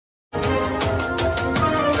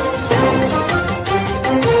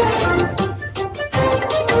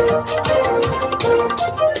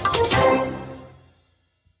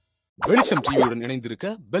வெளிச்சம் டிவியுடன் இணைந்திருக்க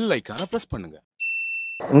பெல் ஐகானை பிரஸ் பண்ணுங்க.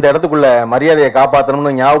 இந்த இடத்துக்குள்ள மரியாதையை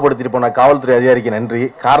காப்பாற்றணும்னு ஞாபகப்படுத்திட்டு போன காவல்துறை அதிகாரிக்கு நன்றி.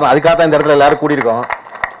 காரணம் அதுக்காக தான் இந்த இடத்துல எல்லாரும் கூடியிருக்கோம்.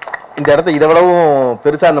 இந்த இடத்த இதை விடவும்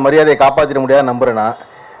பெருசாக அந்த மரியாதையை காப்பாற்றிட முடியாது நம்புறேன்னா.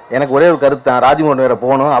 எனக்கு ஒரே ஒரு கருத்து தான், ராஜ்மோகன் வேற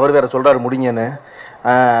போகணும், அவர் வேற சொல்றாரு முடிங்கன்னு.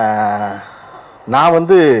 நான்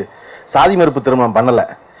சாதி மறுப்பு திருமணம் பண்ணலை.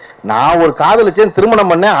 நான் ஒரு காதலிச்சேன்,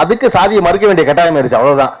 திருமணம் பண்ணேன், அதுக்கு சாதியை மறுக்க வேண்டிய கட்டாயம் ஆயிடுச்சு,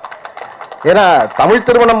 அவ்வளோதான். ஏன்னா தமிழ்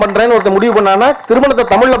திருமணம் பண்றேன்னு ஒருத்தர் முடிவு பண்ணானா திருமணத்தை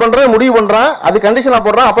தமிழ்ல பண்றேன் முடிவு பண்றான், அது கண்டிஷனா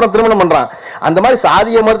போடுறான், அப்புறம் திருமணம் பண்றான். அந்த மாதிரி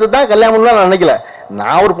சாதியை மறுத்து தான் கல்யாணம் நான் நினைக்கல.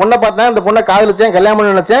 நான் ஒரு பொண்ணை பார்த்தேன், அந்த பொண்ணை காதலிச்சேன், கல்யாணம்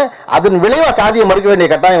நினைச்சேன், அதன் விளைவா சாதியை மறுக்க வேண்டிய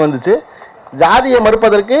கட்டாயம் வந்துச்சு. ஜாதியை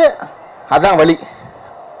மறுப்பதற்கு அதான் வழி.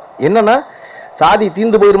 என்னன்னா சாதி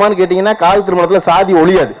தீர்ந்து போயிருமான்னு கேட்டீங்கன்னா காதல் திருமணத்துல சாதி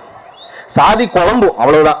ஒழியாது, சாதி குழம்பும்,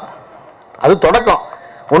 அவ்வளவுதான். அது தொடக்கம்.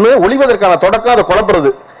 ஒண்ணு ஒழிவதற்கான தொடக்கம் அதை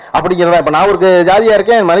குழப்புறது அப்படிங்கிறதா. இப்ப நான் ஒரு ஜாதியா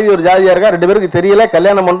இருக்கேன், என் மனைவி ஒரு ஜாதியா இருக்கா, ரெண்டு பேருக்கு தெரியல,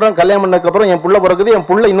 கல்யாணம் பண்றோம், கல்யாணம் பண்ணதுக்கு அப்புறம் என் புள்ள பிறகுது, என்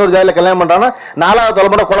புள்ள இன்னொரு ஜாதியில கல்யாணம் பண்றான்னா 4வது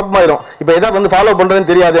தலைமுறை குழப்பமாயிரும். இப்ப எதை ஃபாலோ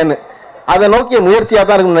பண்றதுன்னு தெரியாதுன்னு அதை நோக்கிய முயற்சியா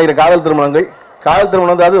தான் இருக்குன்னு நினைக்கிறேன் காதல் திருமணங்கள். காதல்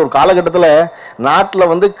திருமணம் அது ஒரு காலகட்டத்தில்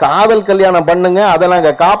நாட்டில் காதல் கல்யாணம் பண்ணுங்க, அதை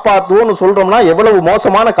நாங்கள் காப்பாற்றுவோம்னு சொல்றோம்னா எவ்வளவு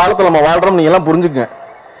மோசமான காலத்தில் நம்ம வாழ்றோம் நீங்க எல்லாம் புரிஞ்சுக்குங்க.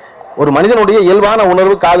 ஒரு மனிதனுடைய இயல்பான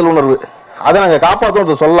உணர்வு காதல் உணர்வு, அதை நாங்கள்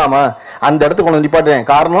காப்பாற்றுவோம் சொல்லலாமா? அந்த இடத்துக்கு கொண்டு நிப்பாட்டேன்.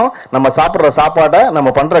 காரணம், நம்ம சாப்பிட்ற சாப்பாட்டை, நம்ம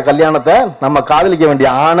பண்ற கல்யாணத்தை, நம்ம காதலிக்க வேண்டிய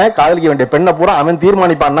ஆணை, காதலிக்க வேண்டிய பெண்ணை பூரா அவன்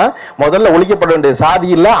தீர்மானிப்பான்னா முதல்ல ஒழிக்கப்பட வேண்டிய சாதி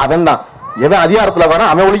இல்ல அவன் தான். எவன் அதிகாரத்துல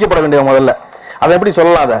வரான் அவன் ஒழிக்கப்பட வேண்டிய முதல்ல. அவன் எப்படி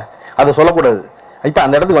சொல்லலாம்? அதை சொல்லக்கூடாது. இப்ப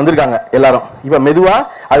அந்த இடத்துக்கு வந்திருக்காங்க எல்லாரும். இப்ப மெதுவா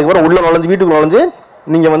அதுக்கப்புறம் உள்ள நுழைஞ்சு வீட்டுக்கு நுழைஞ்சு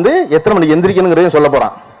நீங்க எத்தனை மணிக்கு எந்திரிக்கணுங்கிறதையும் சொல்ல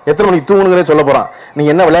போறான், எத்தனை மணிக்கு தூங்கணுங்கிறதையும் சொல்ல போறான், நீங்க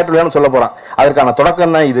என்ன விளையாட்டு விளையாடணும் சொல்ல போறான். அதற்கான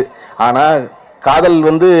தொடக்கம் தான் இது. ஆனா காதல்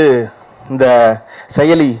இந்த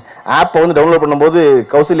செயலி ஆப்பை டவுன்லோட் பண்ணும்போது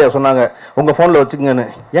கௌசல்யா சொன்னாங்க உங்க போன்ல வச்சுக்கங்கன்னு.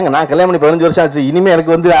 ஏங்க நான் கல்யாணம் பண்ணி 15 வருஷம் ஆச்சு, இனிமே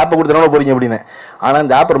எனக்கு ஆப்பை கொடுத்து டவுன்லோட் போறீங்க அப்படின்னு. ஆனா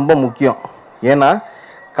இந்த ஆப் ரொம்ப முக்கியம். ஏன்னா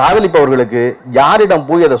காதலிப்பவர்களுக்கு யாரிடம்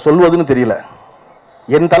போய் அதை சொல்வதுன்னு தெரியல.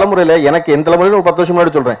 என் தலைமுறையில என் தலைமுறையில ஒரு 10 வருஷம்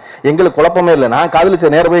முன்னாடி சொல்றேன், எங்களுக்கு குழப்பமே இல்லை. நான்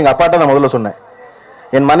காதலிச்ச நேரம் போய் எங்க அப்பாட்ட தான் முதல்ல சொன்னேன்.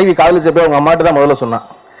 என் மனைவி காதலிச்ச போய் அவங்க அம்மாட்ட தான் முதல்ல சொன்னான்.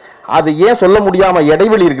 அது ஏன் சொல்ல முடியாம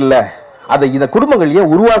இடைவெளி இருக்குல்ல, அதை இந்த குடும்பங்கள்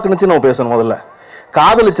ஏன் உருவாக்குனுச்சு நம்ம பேசணும். முதல்ல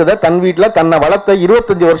காதலிச்சதை தன் வீட்டுல தன்னை வளர்த்த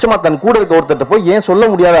 25 வருஷமா தன் கூட இருக்க ஒருத்தட்ட போய் ஏன் சொல்ல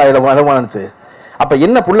முடியாத இடமானுச்சு. அப்ப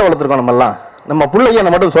என்ன புள்ள வளர்த்துருக்கோம் நம்ம எல்லாம்? நம்ம புள்ளைய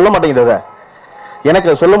நம்ம மட்டும் சொல்ல மாட்டேங்கிறத.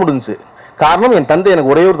 எனக்கு சொல்ல முடிஞ்சுச்சு. காரணம், என் தந்தை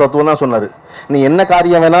எனக்கு ஒரே ஒரு தத்துவம் தான் சொன்னாரு, நீ என்ன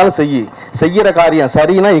காரியம் வேணாலும் செய்யற காரியம்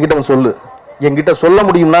சரின்னா என்கிட்ட சொல்லு, என்கிட்ட சொல்ல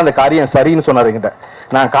முடியும்னா அந்த காரியம் சரின்னு சொன்னாரு என்கிட்ட.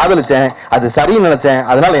 நான் காதலிச்சேன், அது சரின்னு நினைச்சேன்,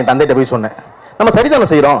 அதனால என் தந்தைகிட்ட போய் சொன்னேன். நம்ம சரிதானே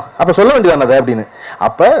செய்யறோம், அப்ப சொல்ல வேண்டியதானது அப்படின்னு.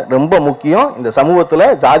 அப்ப ரொம்ப முக்கியம் இந்த சமூகத்துல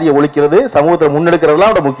ஜாதியை ஒழிக்கிறது, சமூகத்துல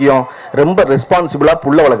முன்னெடுக்கிறதுலாம் முக்கியம். ரொம்ப ரெஸ்பான்சிபிளா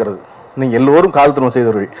புள்ள வளர்க்கறது. நீங்க எல்லோரும் காதல் திருமணம்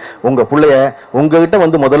செய்தவர்கள், உங்க பிள்ளைய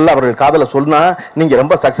உங்ககிட்ட முதல்ல அவர்கள் காதலை சொன்னா நீங்க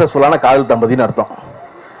ரொம்ப சக்சஸ்ஃபுல்லான காதல் தம்பதின்னு அர்த்தம்.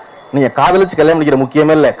 நீங்க காதலிச்சு கல்யாணம் பண்ணிக்கிற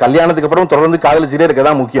முக்கியமே இல்லை, கல்யாணத்துக்கு அப்புறம் தொடர்ந்து காதலிச்சுட்டே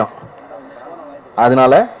இருக்கதான் முக்கியம்.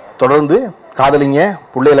 அதனால தொடர்ந்து காதலிங்க,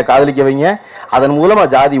 பிள்ளைகளை காதலிக்க வைங்க, அதன் மூலமா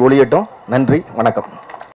ஜாதி ஒழியட்டும். நன்றி, வணக்கம்.